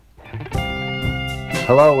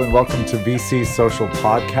Hello and welcome to VC Social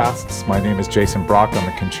Podcasts. My name is Jason Brock.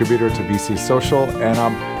 I'm a contributor to VC Social, and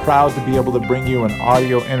I'm proud to be able to bring you an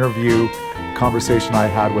audio interview conversation I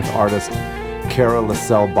had with artist Cara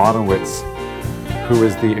Lasell Bonewitz, who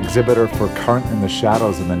is the exhibitor for Current in the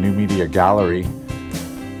Shadows in the New Media Gallery.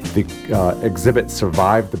 The exhibit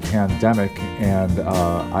survived the pandemic, and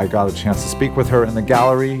I got a chance to speak with her in the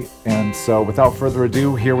gallery. And so without further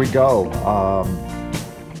ado, here we go.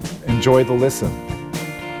 Enjoy the listen.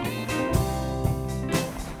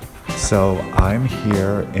 So I'm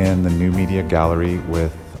here in the New Media Gallery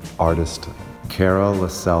with artist Cara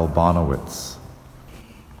Lasell Bonewitz,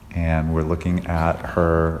 and we're looking at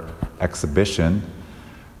her exhibition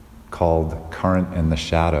called Current in the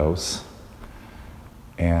Shadows.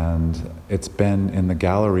 And it's been in the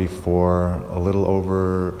gallery for a little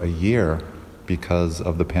over a year because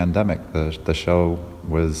of the pandemic. The show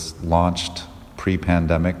was launched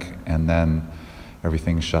pre-pandemic, and then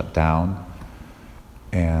everything shut down.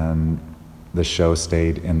 And the show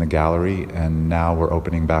stayed in the gallery, and now we're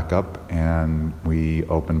opening back up, and we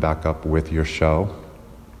open back up with your show.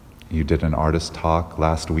 You did an artist talk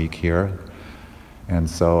last week here, and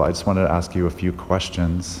so I just wanted to ask you a few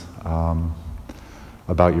questions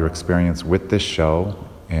about your experience with this show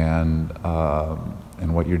and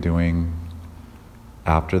what you're doing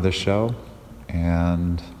after the show,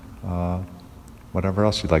 and whatever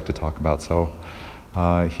else you'd like to talk about. So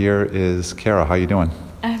here is Cara. How you doing?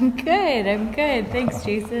 I'm good. Thanks,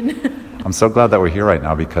 Jason. I'm so glad that we're here right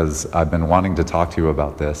now because I've been wanting to talk to you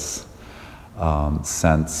about this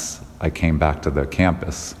since I came back to the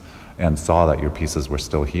campus and saw that your pieces were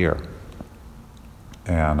still here.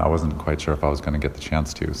 And I wasn't quite sure if I was going to get the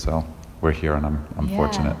chance to, so we're here, and I'm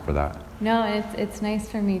fortunate for that. No, it's nice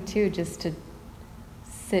for me too, just to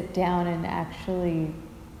sit down and actually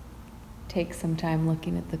take some time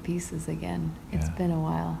looking at the pieces again. It's been a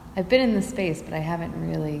while. I've been in the space, but I haven't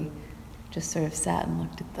really just sort of sat and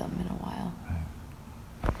looked at them in a while.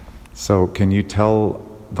 Right. So can you tell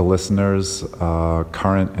the listeners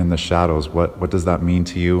Current in the Shadows, what does that mean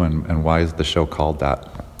to you, and why is the show called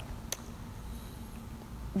that?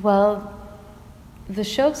 Well, the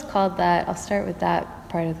show's called that. I'll start with that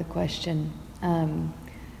part of the question.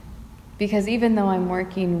 Because even though I'm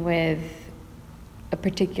working with a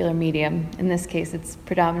particular medium, in this case it's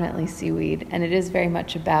predominantly seaweed, and it is very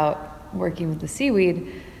much about working with the seaweed,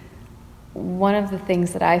 one of the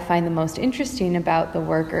things that I find the most interesting about the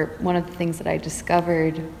work, or one of the things that I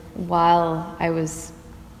discovered while I was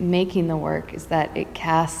making the work, is that it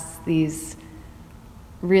casts these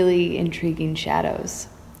really intriguing shadows.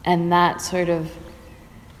 And that sort of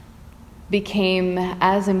became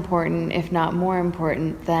as important, if not more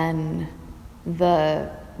important, than the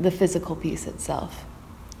physical piece itself.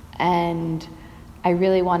 And I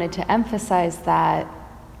really wanted to emphasize that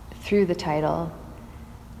through the title.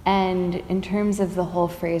 And in terms of the whole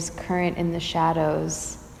phrase, current in the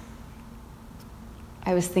shadows,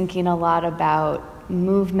 I was thinking a lot about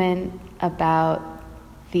movement, about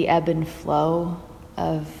the ebb and flow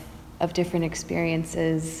of different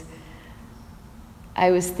experiences. I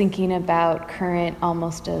was thinking about current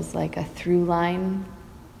almost as like a through line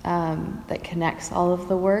that connects all of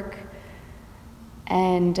the work.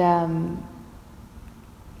 And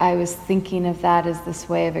I was thinking of that as this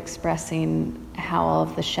way of expressing how all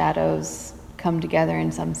of the shadows come together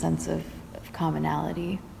in some sense of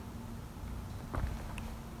commonality.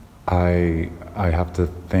 I have to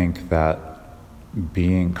think that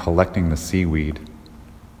collecting the seaweed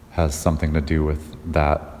has something to do with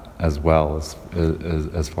that as well, as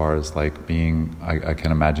far as like being, I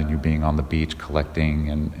can imagine you being on the beach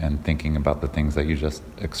collecting and thinking about the things that you just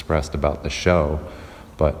expressed about the show,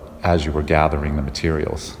 but as you were gathering the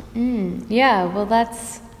materials. I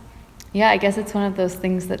guess it's one of those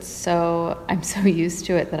things that's I'm so used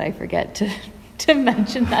to it that I forget to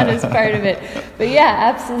mention that as part of it. But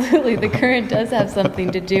yeah, absolutely, the current does have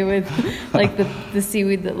something to do with like the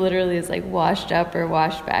seaweed that literally is like washed up or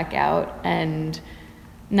washed back out, and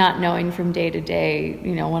not knowing from day to day,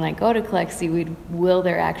 when I go to collect seaweed, will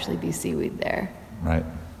there actually be seaweed there? Right.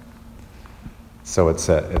 So it's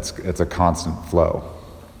a constant flow.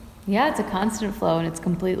 Yeah, it's a constant flow, and it's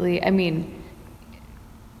completely,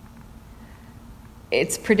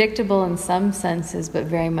 it's predictable in some senses, but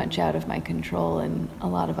very much out of my control in a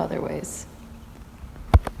lot of other ways.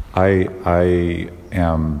 I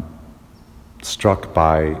am struck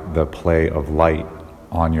by the play of light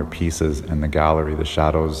on your pieces in the gallery. The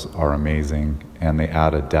shadows are amazing, and they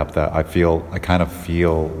add a depth that I kind of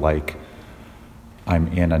feel like I'm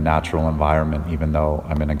in a natural environment, even though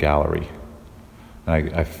I'm in a gallery.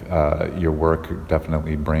 Your work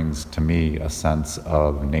definitely brings to me a sense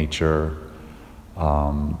of nature,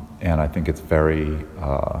 and I think it's very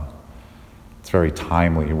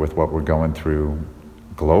timely with what we're going through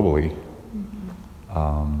globally.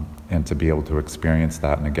 And to be able to experience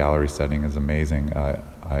that in a gallery setting is amazing. I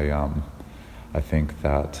think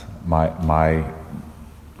that my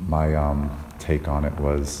take on it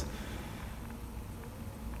was,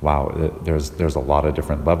 wow, there's a lot of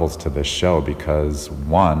different levels to this show, because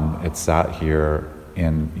one, it sat here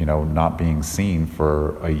in, not being seen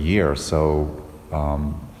for a year, so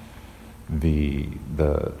the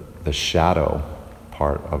shadow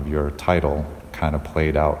part of your title kind of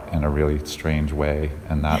played out in a really strange way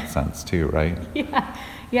in that sense too, right?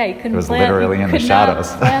 Yeah, you couldn't it was plan. Literally you in could the shadows.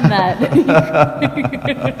 Not plan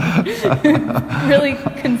that. Really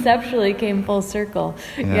conceptually came full circle.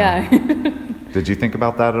 Yeah. Did you think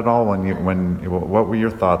about that at all what were your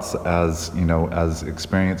thoughts as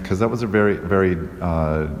experience? Because that was a very, very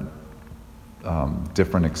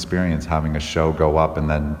different experience, having a show go up and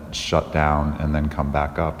then shut down and then come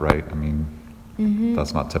back up, right? I mean,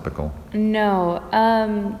 that's not typical. No.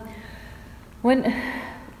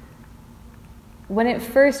 When it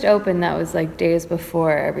first opened, that was like days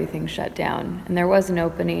before everything shut down. And there was an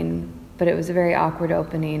opening, but it was a very awkward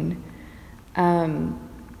opening. And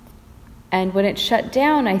when it shut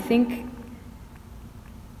down,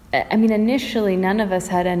 initially none of us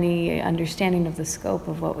had any understanding of the scope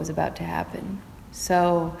of what was about to happen.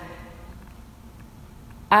 So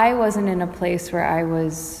I wasn't in a place where I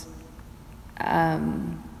was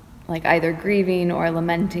either grieving or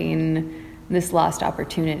lamenting this lost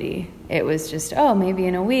opportunity. It was just, maybe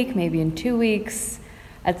in a week, maybe in 2 weeks,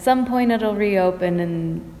 at some point it'll reopen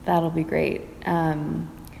and that'll be great. And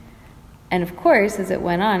of course, as it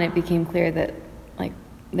went on, it became clear that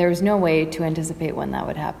there was no way to anticipate when that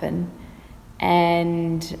would happen.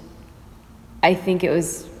 And I think it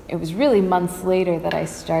was really months later that I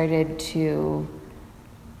started to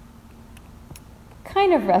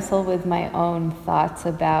kind of wrestle with my own thoughts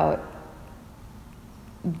about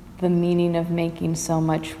the meaning of making so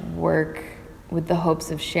much work with the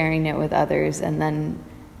hopes of sharing it with others, and then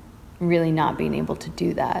really not being able to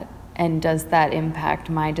do that. And does that impact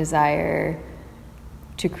my desire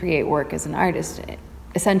to create work as an artist?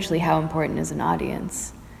 Essentially, how important is an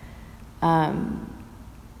audience?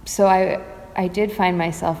 So I did find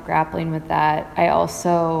myself grappling with that. I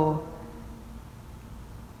also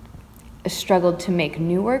struggled to make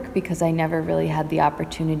new work because I never really had the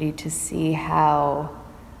opportunity to see how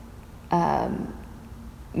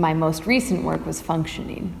my most recent work was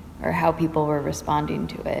functioning, or how people were responding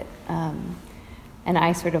to it. And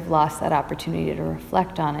I sort of lost that opportunity to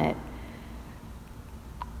reflect on it.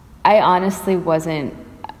 I honestly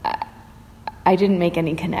I didn't make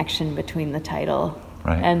any connection between the title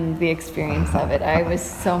and the experience of it. I was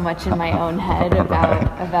so much in my own head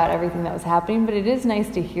about everything that was happening, but it is nice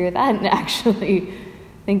to hear that and actually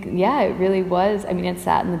think, it really was. I mean, it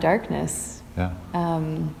sat in the darkness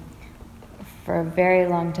for a very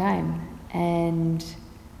long time. And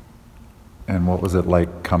what was it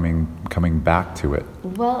like coming back to it?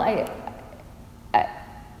 Well,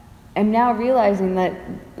 I'm now realizing that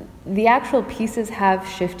the actual pieces have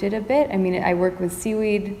shifted a bit. I mean, I work with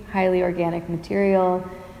seaweed, highly organic material.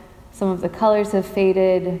 Some of the colors have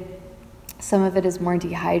faded. Some of it is more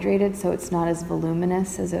dehydrated, so it's not as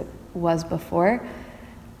voluminous as it was before.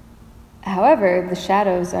 However, the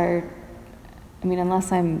shadows are,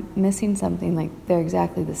 unless I'm missing something, they're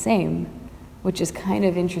exactly the same, which is kind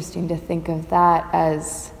of interesting to think of that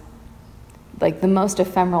as the most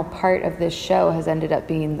ephemeral part of this show has ended up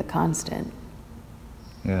being the constant.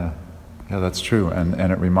 Yeah, that's true. And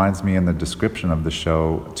it reminds me, in the description of the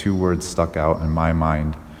show, 2 words stuck out in my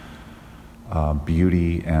mind,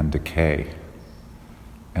 beauty and decay.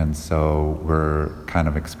 And so we're kind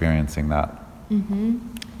of experiencing that. Mm-hmm.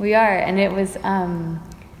 We are, and it was,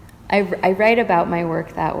 I write about my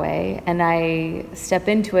work that way, and I step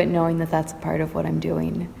into it knowing that that's a part of what I'm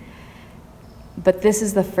doing. But this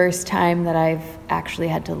is the first time that I've actually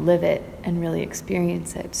had to live it and really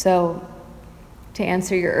experience it. So to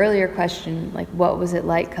answer your earlier question, what was it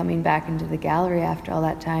like coming back into the gallery after all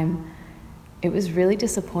that time? It was really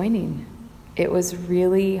disappointing. It was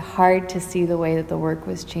really hard to see the way that the work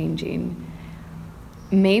was changing.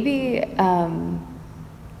 Maybe,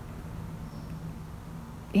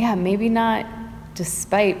 maybe not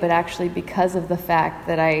despite, but actually because of the fact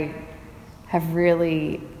that I have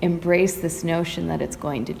really embraced this notion that it's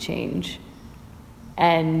going to change,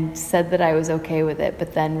 and said that I was okay with it,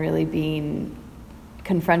 but then really being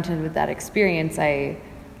confronted with that experience, I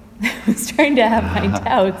I was trying to have my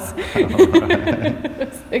doubts. It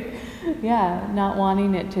was like, yeah, not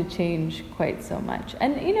wanting it to change quite so much.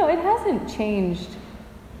 And, it hasn't changed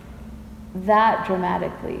that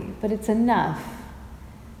dramatically, but it's enough.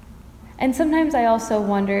 And sometimes I also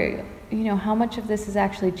wonder, how much of this has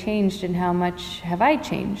actually changed and how much have I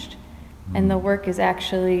changed? And the work is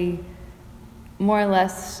actually more or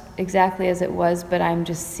less exactly as it was, but I'm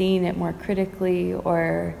just seeing it more critically,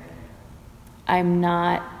 or I'm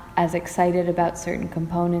not as excited about certain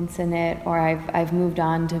components in it, or I've moved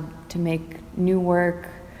on to make new work.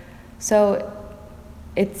 So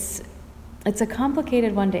it's a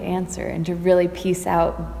complicated one to answer and to really piece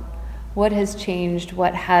out what has changed,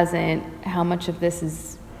 what hasn't, how much of this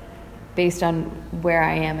is based on where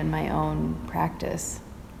I am in my own practice.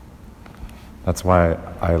 That's why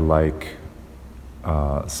I like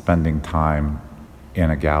spending time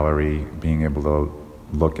in a gallery, being able to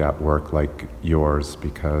look at work like yours,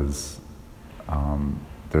 because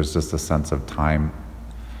there's just a sense of time.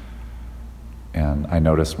 And I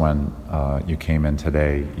noticed when you came in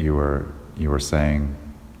today, you were saying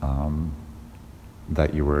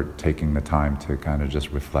that you were taking the time to kind of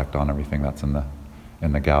just reflect on everything that's in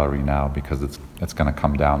the gallery now, because it's going to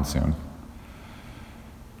come down soon.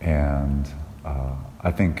 And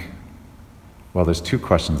I think, well, there's two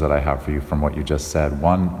questions that I have for you from what you just said.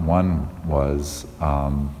 One was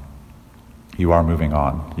you are moving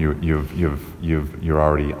on. You're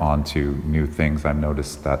already on to new things. I've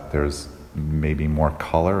noticed that there's maybe more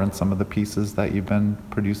color in some of the pieces that you've been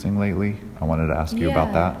producing lately. I wanted to ask you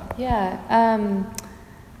about that. Yeah.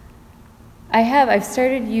 I've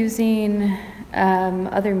started using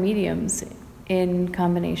other mediums in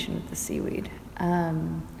combination with the seaweed.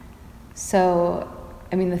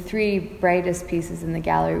 The three brightest pieces in the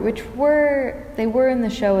gallery, which were in the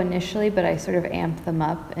show initially, but I sort of amped them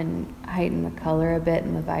up and heightened the color a bit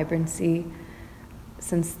and the vibrancy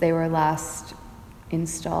since they were last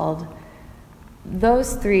installed.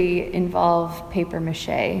 Those three involve paper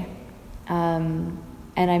mache, and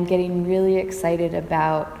I'm getting really excited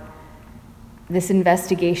about this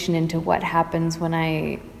investigation into what happens when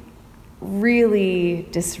I really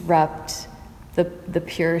disrupt the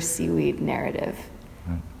pure seaweed narrative.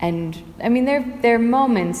 And there are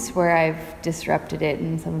moments where I've disrupted it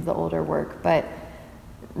in some of the older work, but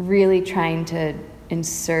really trying to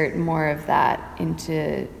insert more of that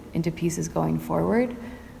into pieces going forward.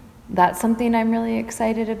 That's something I'm really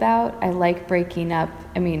excited about. I like breaking up,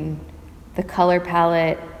 the color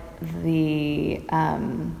palette, the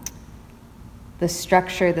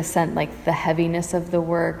structure, the scent, like the heaviness of the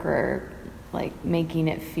work, or like making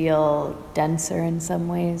it feel denser in some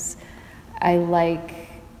ways. I like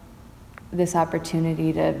this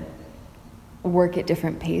opportunity to work at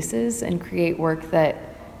different paces and create work that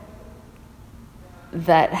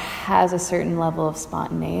has a certain level of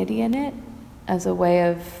spontaneity in it, as a way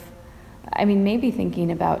of, maybe thinking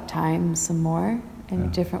about time some more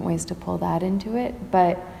and different ways to pull that into it.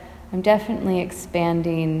 But I'm definitely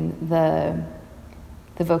expanding the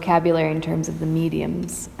vocabulary in terms of the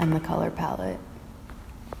mediums and the color palette.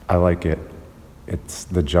 I like it. It's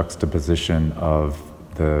the juxtaposition of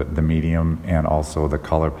the medium and also the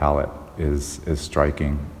color palette is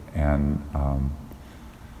striking, and I'm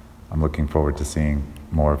looking forward to seeing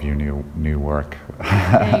more of your new work.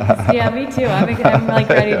 Thanks. Yeah, me too. I'm like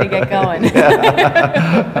ready to get going.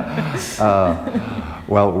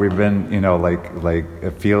 Well, we've been, like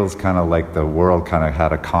it feels kind of like the world kind of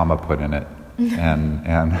had a comma put in it, and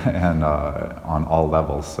on all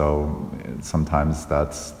levels. So sometimes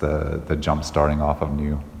that's the jump starting off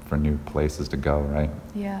for new places to go, right?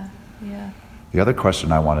 Yeah. The other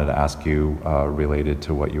question I wanted to ask you, related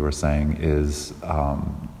to what you were saying, is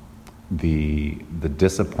the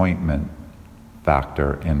disappointment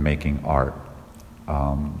factor in making art.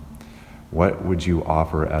 What would you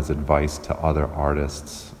offer as advice to other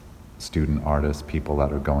artists, student artists, people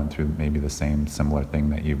that are going through maybe the same similar thing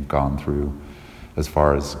that you've gone through, as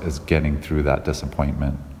far as getting through that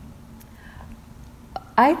disappointment?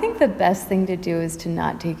 I think the best thing to do is to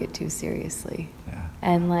not take it too seriously. Yeah.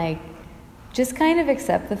 And just kind of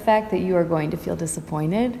accept the fact that you are going to feel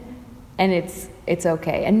disappointed, and it's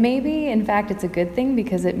okay. And maybe, in fact, it's a good thing,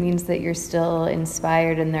 because it means that you're still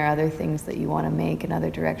inspired and there are other things that you want to make and other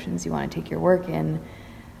directions you want to take your work in.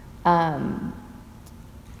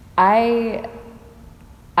 I've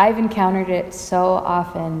encountered it so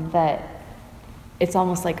often that it's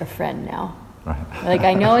almost like a friend now. Right. Like,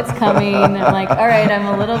 I know it's coming. I'm like, all right, I'm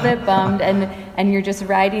a little bit bummed. And you're just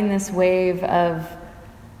riding this wave of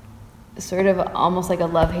sort of almost like a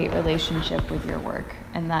love-hate relationship with your work.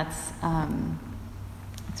 And that's,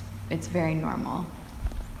 it's very normal.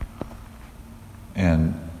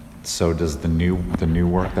 And so does the new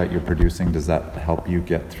work that you're producing, does that help you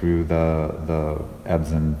get through the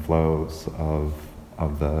ebbs and flows of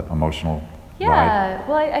the emotional ride? Yeah,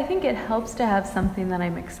 well, I think it helps to have something that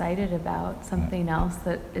I'm excited about, something else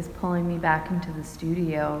that is pulling me back into the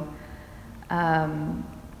studio. And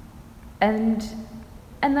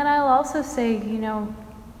then I'll also say,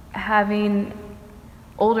 having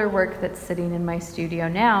older work that's sitting in my studio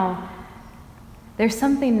now, there's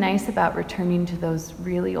something nice about returning to those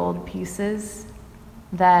really old pieces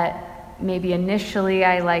that maybe initially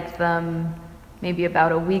I liked them, maybe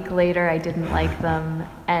about a week later I didn't like them,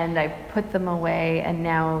 and I put them away, and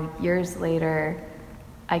now years later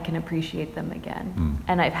I can appreciate them again.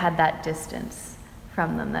 And I've had that distance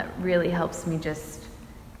from them that really helps me just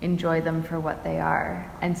enjoy them for what they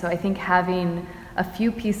are. And so I think having a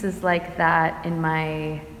few pieces like that in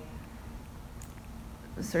my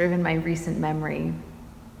recent memory,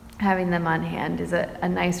 having them on hand is a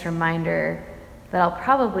nice reminder that I'll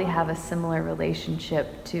probably have a similar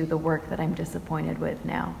relationship to the work that I'm disappointed with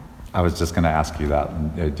now. I was just going to ask you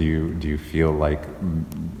that. Do you feel like,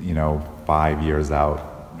 5 years out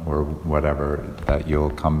or whatever, that you'll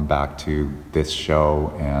come back to this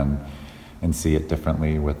show and see it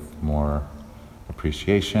differently with more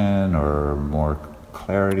appreciation or more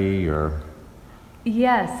clarity or?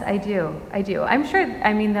 Yes, I do. I'm sure,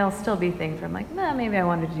 there'll still be things where I'm like, maybe I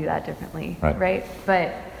wanted to do that differently, right?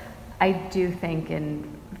 But I do think in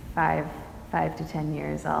 5 to 10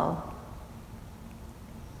 years, I'll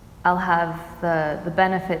have the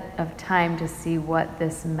benefit of time to see what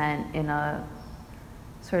this meant in a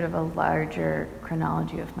sort of a larger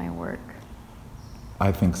chronology of my work.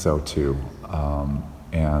 I think so too.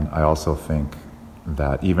 And I also think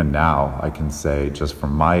that even now I can say, just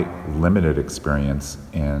from my limited experience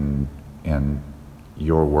in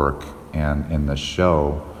your work and in the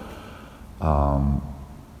show,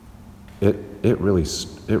 it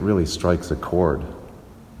really strikes a chord.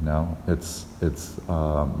 It's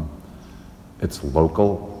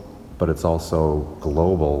local, but it's also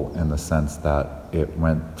global in the sense that it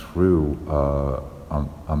went through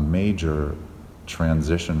a major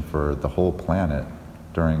transition for the whole planet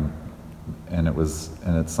and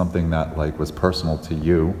it's something that was personal to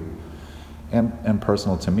you and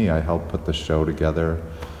personal to me. I helped put the show together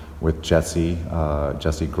with Jesse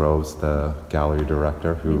Groves, the gallery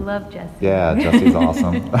director. We love Jesse. Yeah, Jesse's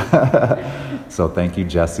awesome. So thank you,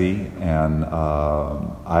 Jesse. And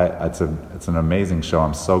it's an amazing show.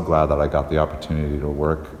 I'm so glad that I got the opportunity to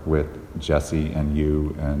work with Jesse and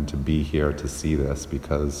you and to be here to see this,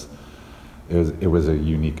 because it was a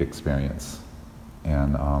unique experience.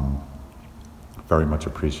 And very much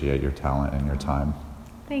appreciate your talent and your time.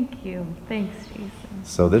 Thank you. Thanks, Jason.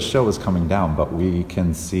 So this show is coming down, but we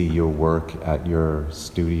can see your work at your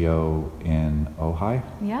studio in Ojai?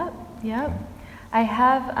 Yep. Okay. I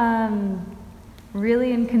have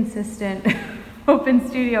really inconsistent open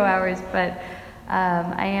studio hours, but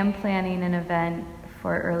I am planning an event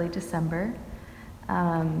for early December.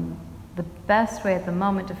 The best way at the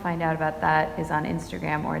moment to find out about that is on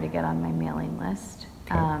Instagram or to get on my mailing list,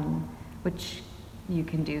 which you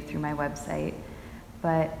can do through my website.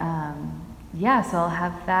 But so I'll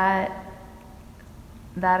have that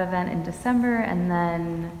event in December, and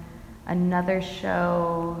then another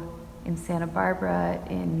show in Santa Barbara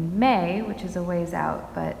in May, which is a ways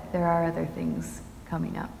out, but there are other things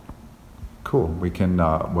coming up. Cool. We can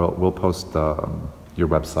we'll post your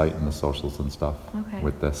website and the socials and stuff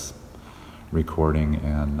with this recording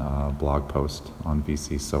and blog post on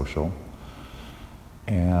VC Social.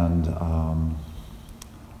 And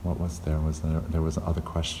what was there? There was another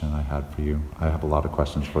question I had for you. I have a lot of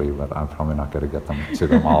questions for you, but I'm probably not going to get to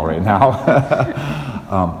them all right now.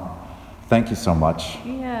 Thank you so much.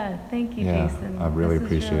 Yeah, thank you, Jason. I really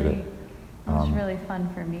appreciate it. It was really fun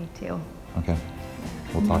for me too. Okay,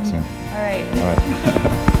 we'll talk soon. All right.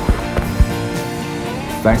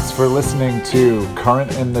 Thanks for listening to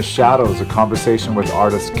Current in the Shadows, a conversation with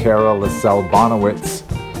artist Cara Lasell Bonewitz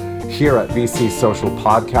here at VC Social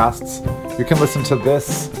Podcasts. You can listen to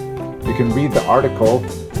this, you can read the article,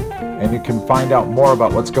 and you can find out more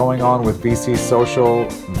about what's going on with VC Social,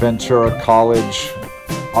 Ventura College,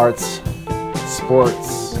 arts,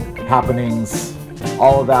 sports, happenings,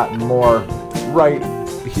 all of that and more right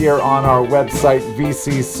here on our website,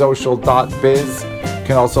 vcsocial.biz. You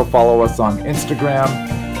can also follow us on Instagram.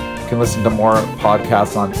 You can listen to more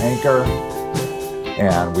podcasts on Anchor.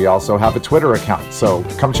 And we also have a Twitter account. So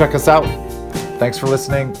come check us out. Thanks for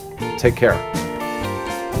listening. Take care.